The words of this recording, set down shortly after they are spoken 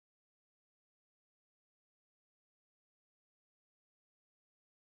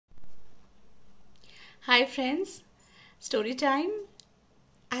Hi friends, story time.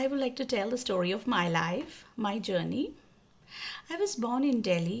 I would like to tell the story of my life, my journey. I was born in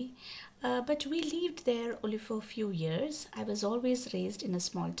Delhi, but we lived there only for a few years. I was always raised in a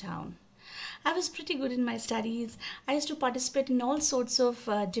small town. I was pretty good in my studies. I used to participate in all sorts of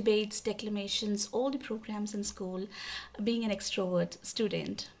debates, declamations, all the programs in school, being an extrovert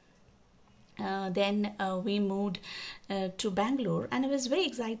student. Then we moved to Bangalore, and I was very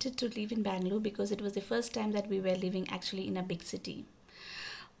excited to live in Bangalore because it was the first time that we were living actually in a big city.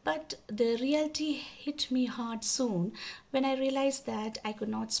 But the reality hit me hard soon when I realized that I could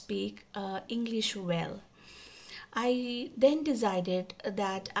not speak English well. I then decided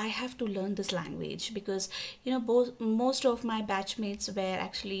that I have to learn this language because both most of my batchmates were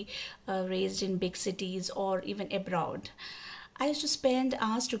actually raised in big cities or even abroad. I used to spend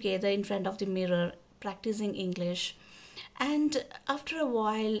hours together in front of the mirror practicing English, and after a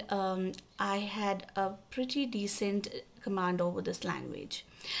while, I had a pretty decent command over this language.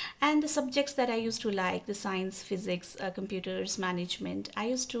 And the subjects that I used to like, the science, physics, computers, management,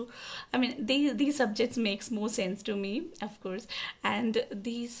 these subjects makes more sense to me, of course. And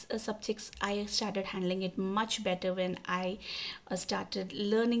these subjects, I started handling it much better when I started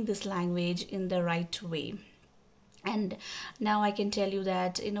learning this language in the right way. And now I can tell you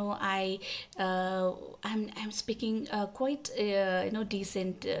that I'm speaking quite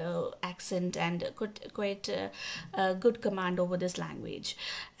decent accent and quite good command over this language.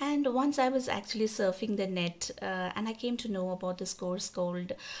 And once I was actually surfing the net, and I came to know about this course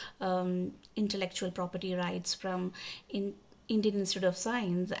called intellectual property rights from in Indian Institute of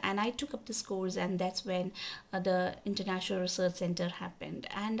Science, and I took up this course, and that's when the International Research Center happened.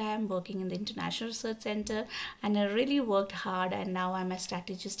 And I am working in the International Research Center, and I really worked hard, and now I'm a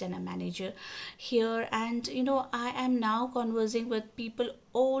strategist and a manager here. And I am now conversing with people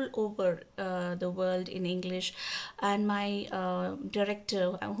all over the world in English, and my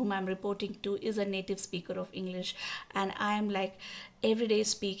director, whom I'm reporting to, is a native speaker of English, and I am like every day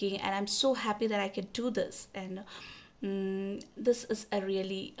speaking, and I'm so happy that I could do this. And this is a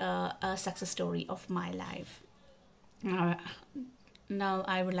really a success story of my life. Uh, Now,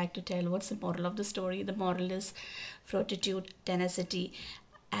 I would like to tell what's the moral of the story. The moral is fortitude, tenacity,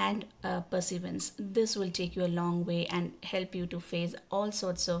 and perseverance. This will take you a long way and help you to face all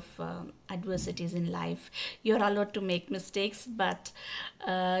sorts of adversities in life. You're allowed to make mistakes, but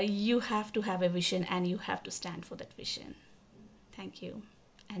you have to have a vision and you have to stand for that vision. Thank you.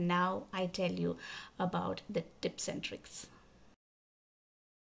 And now I tell you about the tips and tricks.